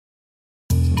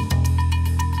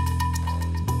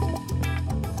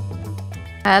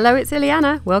Hello, it's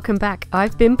Ileana. Welcome back.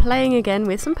 I've been playing again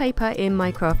with some paper in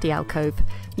my crafty alcove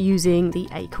using the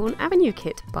Acorn Avenue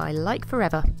kit by Like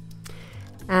Forever.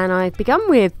 And I've begun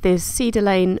with this Cedar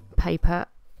Lane paper,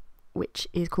 which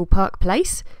is called Park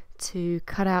Place, to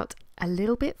cut out a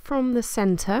little bit from the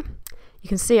centre. You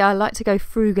can see I like to go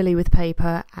frugally with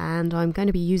paper, and I'm going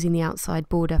to be using the outside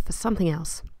border for something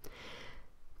else.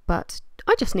 But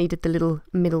I just needed the little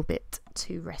middle bit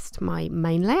to rest my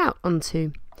main layout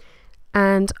onto.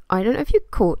 And I don't know if you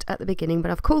caught at the beginning, but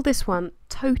I've called this one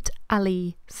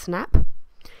Tot-Ali Snap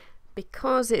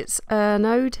because it's an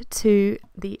ode to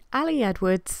the Ali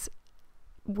Edwards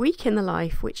week in the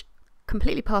life, which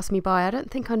completely passed me by. I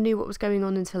don't think I knew what was going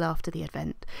on until after the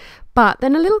event. But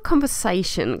then a little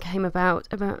conversation came about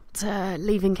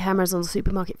leaving cameras on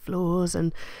supermarket floors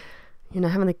and, you know,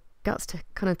 having the guts to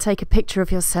kind of take a picture of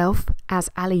yourself, as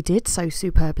Ali did so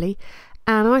superbly.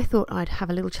 And I thought I'd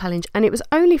have a little challenge, and it was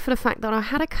only for the fact that I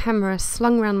had a camera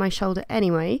slung around my shoulder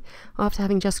anyway, after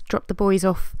having just dropped the boys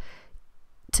off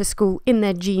to school in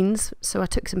their jeans. So I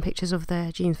took some pictures of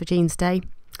their Jeans for Jeans Day,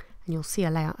 and you'll see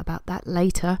a layout about that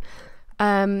later.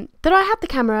 That I had the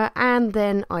camera, and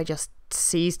then I just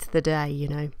seized the day, you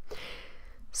know.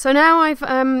 So now I've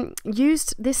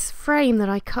used this frame that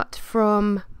I cut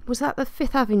from, was that the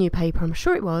 5th Avenue paper? I'm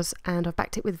sure it was, and I've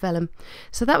backed it with vellum.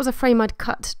 So that was a frame I'd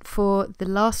cut for the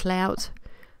last layout,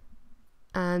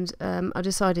 and I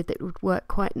decided that it would work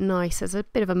quite nice as a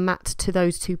bit of a mat to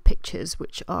those two pictures,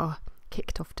 which are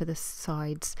kicked off to the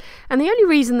sides. And the only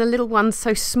reason the little one's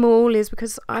so small is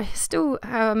because I still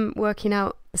am working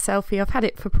out the selfie. I've had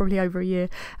it for probably over a year,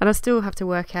 and I still have to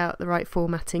work out the right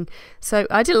formatting. So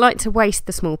I didn't like to waste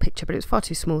the small picture, but it was far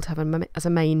too small to have as a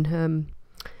main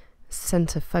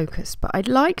centre focus. But I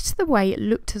liked the way it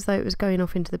looked as though it was going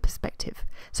off into the perspective.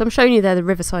 So I'm showing you there the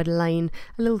Riverside Lane,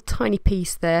 a little tiny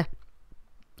piece there,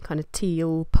 kind of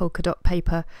teal polka dot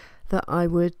paper that I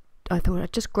thought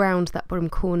I'd just ground that bottom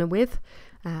corner with.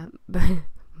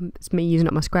 It's me using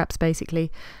up my scraps basically,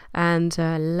 and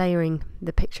layering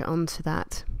the picture onto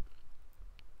that.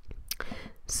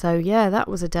 So yeah, that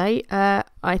was a day.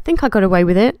 I think I got away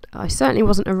with it. I certainly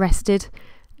wasn't arrested.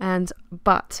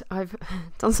 But I've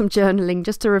done some journaling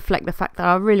just to reflect the fact that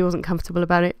I really wasn't comfortable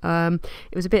about it.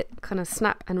 It was a bit kind of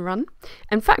snap and run.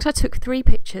 In fact, I took 3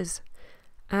 pictures.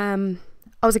 I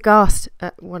was aghast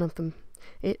at one of them.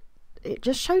 It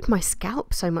just showed my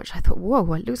scalp so much. I thought,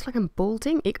 whoa, it looks like I'm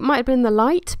balding. It might have been the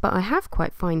light, but I have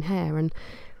quite fine hair, and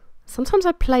sometimes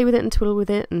I play with it and twiddle with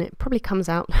it, and it probably comes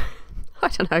out. I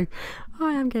don't know.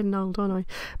 I am getting old, aren't I?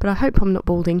 But I hope I'm not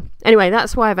balding. Anyway,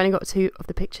 that's why I've only got 2 of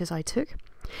the pictures I took.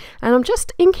 And I'm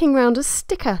just inking round a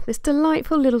sticker, this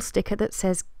delightful little sticker that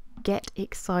says Get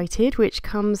Excited, which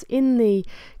comes in the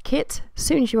kit as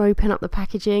soon as you open up the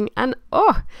packaging, and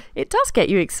oh, it does get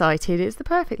you excited. It's the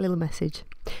perfect little message.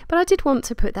 But I did want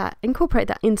to incorporate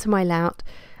that into my layout.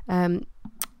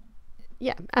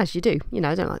 Yeah, as you do. You know,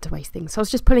 I don't like to waste things. So I was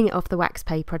just pulling it off the wax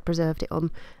paper I'd preserved it on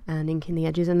and inking the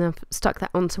edges, and I've stuck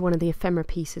that onto one of the ephemera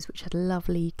pieces, which had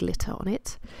lovely glitter on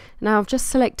it. Now I've just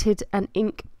selected an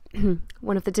ink,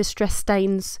 one of the distress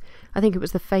stains. I think it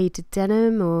was the faded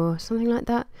denim or something like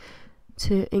that,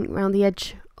 to ink around the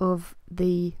edge of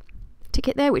the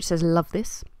ticket there, which says "Love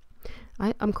This."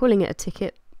 I'm calling it a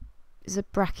ticket. It's a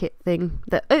bracket thing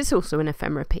that it's also an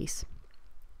ephemera piece,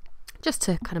 just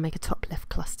to kind of make a top left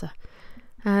cluster.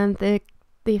 And the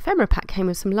ephemera pack came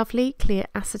with some lovely clear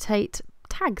acetate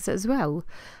tags as well,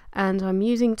 and I'm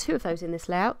using 2 of those in this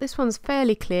layout. This one's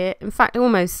fairly clear, in fact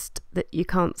almost that you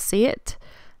can't see it.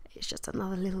 It's just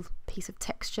another little piece of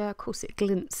texture. Of course it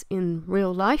glints in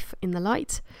real life in the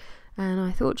light, and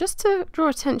I thought just to draw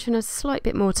attention a slight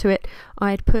bit more to it,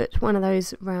 I'd put one of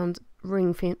those round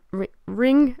ring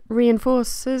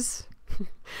reinforcers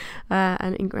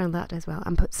and ink around that as well,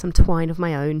 and put some twine of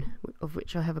my own, of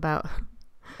which I have about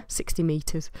 60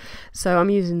 meters, so I'm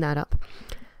using that up,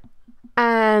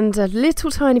 and a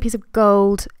little tiny piece of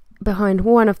gold behind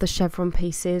one of the chevron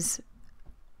pieces,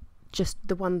 just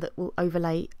the one that will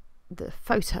overlay the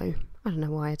photo. I don't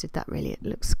know why I did that really. It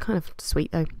looks kind of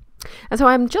sweet though. And so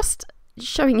I'm just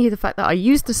showing you the fact that I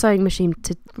used the sewing machine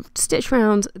to stitch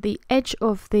around the edge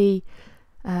of the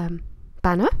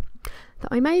banner that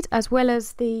I made, as well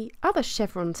as the other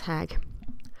chevron tag.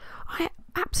 I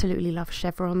absolutely love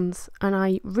chevrons, and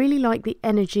I really like the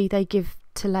energy they give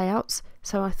to layouts,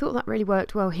 so I thought that really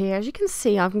worked well here. As you can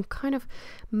see, I'm kind of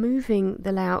moving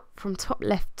the layout from top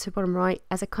left to bottom right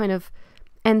as a kind of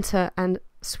enter and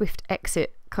swift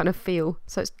exit kind of feel,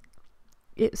 so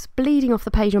it's bleeding off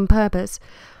the page on purpose.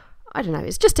 I don't know,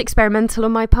 it's just experimental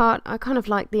on my part. I kind of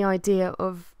like the idea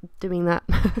of doing that,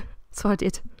 so I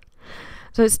did.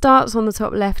 So it starts on the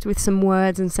top left with some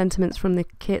words and sentiments from the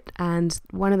kit, and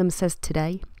one of them says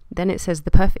today. Then it says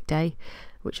the perfect day,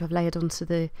 which I've layered onto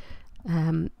the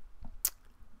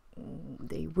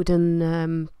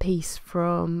wooden piece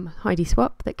from Heidi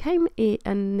Swap that came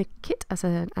in the kit as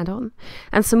an add-on,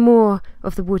 and some more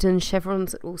of the wooden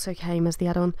chevrons that also came as the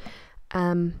add-on.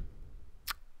 And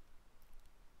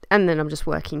then I'm just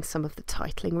working some of the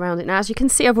titling around it. Now, as you can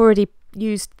see, I've already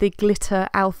used the glitter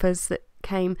alphas that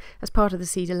came as part of the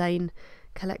Cedar Lane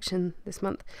collection this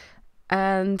month,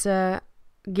 and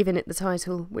given it the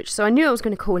title, so I knew I was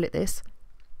going to call it this.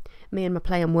 Me and my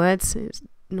play on words. It's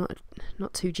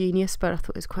not too genius, but I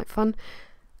thought it was quite fun.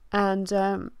 And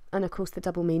of course the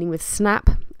double meaning with snap,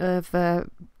 of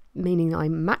meaning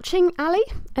I'm matching Ali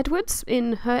Edwards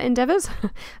in her endeavours,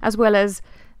 as well as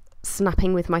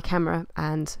snapping with my camera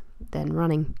and then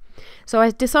running. So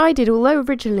I decided, although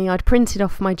originally I'd printed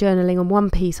off my journaling on one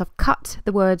piece, I've cut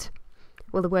the words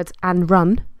and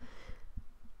run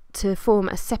to form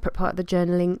a separate part of the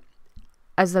journaling,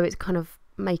 as though it's kind of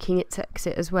making its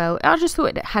exit as well. I just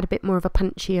thought it had a bit more of a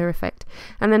punchier effect.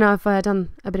 And then I've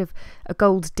done a bit of a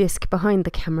gold disc behind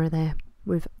the camera there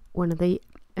with one of the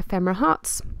ephemera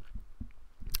hearts,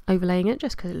 overlaying it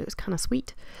just because it looks kind of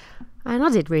sweet. And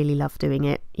I did really love doing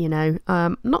it, you know.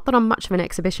 Not that I'm much of an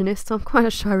exhibitionist. I'm quite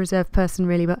a shy, reserved person,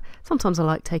 really, but sometimes I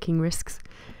like taking risks.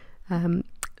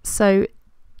 So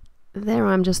there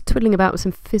I'm just twiddling about with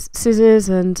some scissors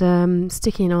and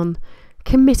sticking on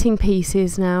committing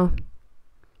pieces now.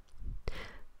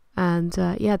 And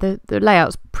yeah, the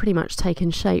layout's pretty much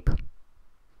taken shape.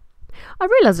 I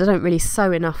realise I don't really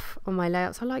sew enough on my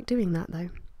layouts. I like doing that though.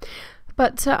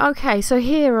 But okay, so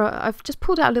here I've just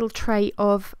pulled out a little tray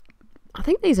of, I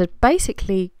think these are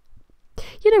basically,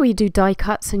 you know, where you do die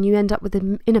cuts and you end up with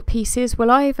the inner pieces.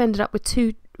 Well, I've ended up with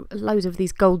loads of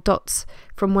these gold dots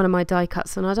from one of my die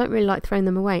cuts, and I don't really like throwing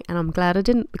them away, and I'm glad I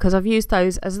didn't, because I've used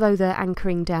those as though they're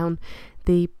anchoring down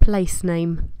the place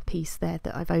name piece there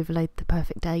that I've overlaid the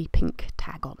perfect day pink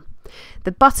tag on.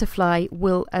 The butterfly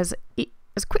will, as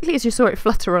quickly as you saw it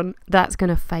flutter on, that's going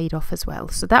to fade off as well.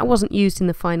 So that wasn't used in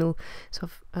the final,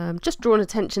 sort of just drawn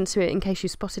attention to it in case you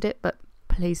spotted it, but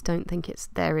please don't think it's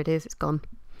there. It is, it's gone.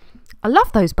 I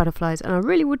love those butterflies and I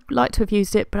really would like to have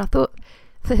used it, but I thought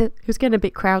it was getting a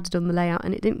bit crowded on the layout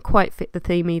and it didn't quite fit the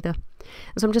theme either.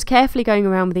 And so I'm just carefully going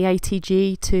around with the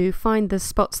ATG to find the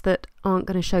spots that aren't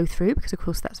going to show through, because of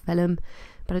course that's vellum,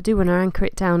 but I do want to anchor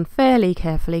it down fairly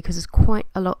carefully because there's quite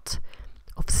a lot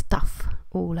of stuff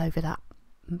all over that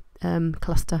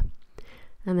cluster.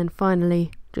 And then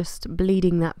finally just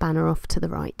bleeding that banner off to the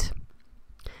right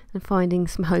and finding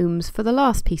some homes for the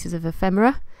last pieces of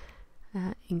ephemera,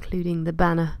 including the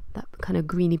banner, that kind of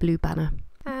greeny blue banner.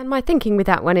 And my thinking with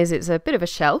that one is it's a bit of a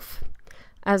shelf,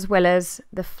 as well as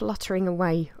the fluttering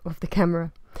away of the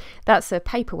camera. That's a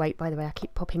paperweight, by the way, I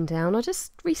keep popping down. I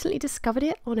just recently discovered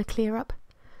it on a clear up.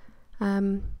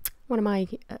 One of my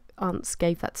aunts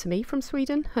gave that to me from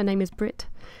Sweden. Her name is Britt,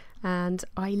 and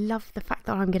I love the fact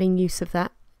that I'm getting use of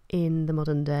that in the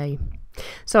modern day.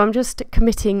 So I'm just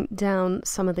committing down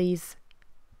some of these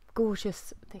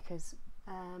gorgeous thickers.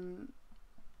 I'm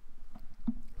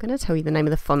going to tell you the name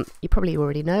of the font. You probably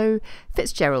already know.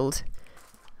 Fitzgerald.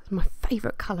 It's my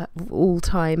favourite colour of all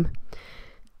time.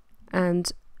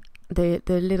 And the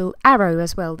little arrow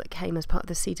as well that came as part of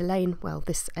the Cedar Lane, well,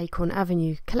 this Acorn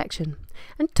Avenue collection.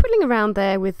 And twiddling around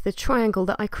there with the triangle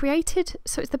that I created.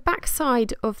 So it's the back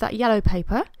side of that yellow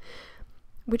paper,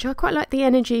 which I quite like the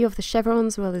energy of the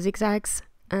chevrons, well, the zigzags,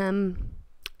 and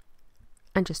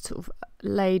just sort of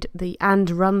laid the and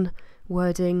run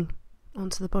wording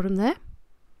onto the bottom there,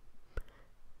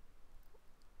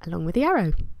 along with the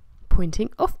arrow pointing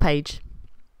off page.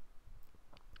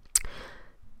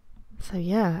 So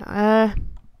yeah,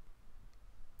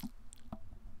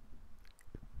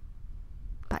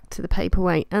 back to the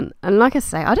paperweight, and like I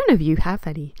say, I don't know if you have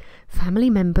any family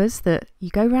members that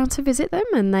you go round to visit them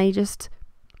and they just,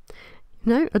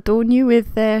 you know, adorn you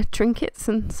with their trinkets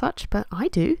and such, but I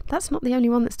do. That's not the only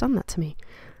one that's done that to me.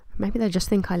 Maybe they just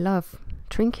think I love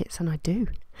trinkets, and I do.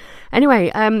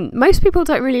 Anyway, most people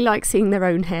don't really like seeing their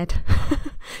own head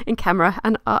in camera,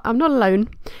 and I'm not alone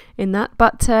in that,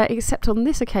 but except on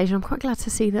this occasion I'm quite glad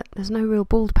to see that there's no real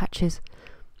bald patches.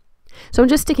 So I'm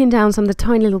just sticking down some of the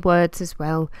tiny little words as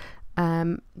well,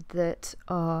 that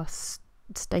are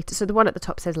stated. So the one at the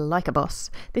top says like a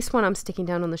boss. This one I'm sticking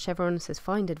down on the chevron says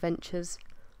find adventures.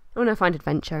 Oh no, find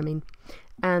adventure I mean.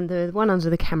 And the one under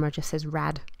the camera just says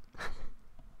rad.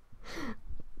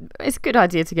 It's a good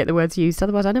idea to get the words used,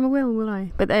 otherwise I never will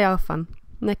I? But they are fun,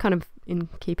 and they're kind of in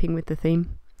keeping with the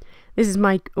theme. This is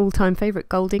my all-time favourite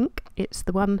gold ink. It's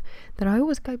the one that I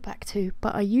always go back to,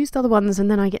 but I used other ones and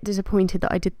then I get disappointed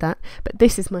that I did that. But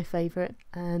this is my favourite,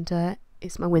 and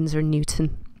it's my Winsor &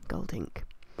 Newton gold ink.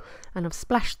 And I've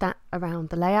splashed that around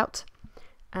the layout.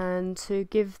 And to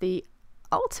give the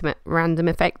ultimate random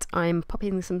effect, I'm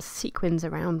popping some sequins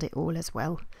around it all as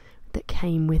well that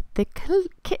came with the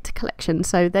kit collection.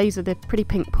 So these are the pretty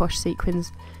pink posh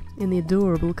sequins in the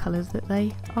adorable colours that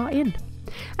they are in.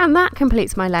 And that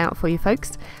completes my layout for you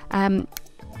folks. I'm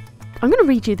going to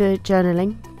read you the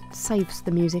journaling. Saves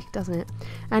the music, doesn't it?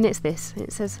 And it's this.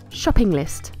 It says, shopping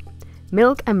list.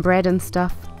 Milk and bread and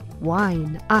stuff.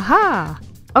 Wine. Aha!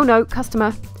 Oh no,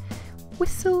 customer.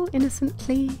 Whistle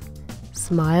innocently.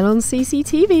 Smile on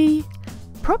CCTV.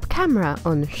 Prop camera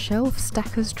on shelf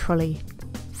stacker's trolley.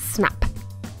 Snap.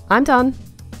 I'm done.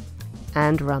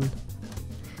 And run.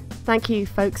 Thank you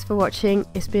folks for watching.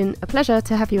 It's been a pleasure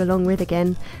to have you along with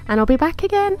again, and I'll be back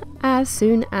again as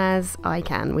soon as I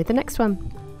can with the next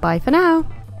one. Bye for now.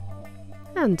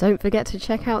 And don't forget to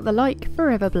check out the Like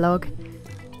Forever blog,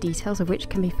 details of which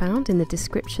can be found in the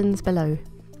descriptions below.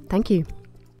 Thank you.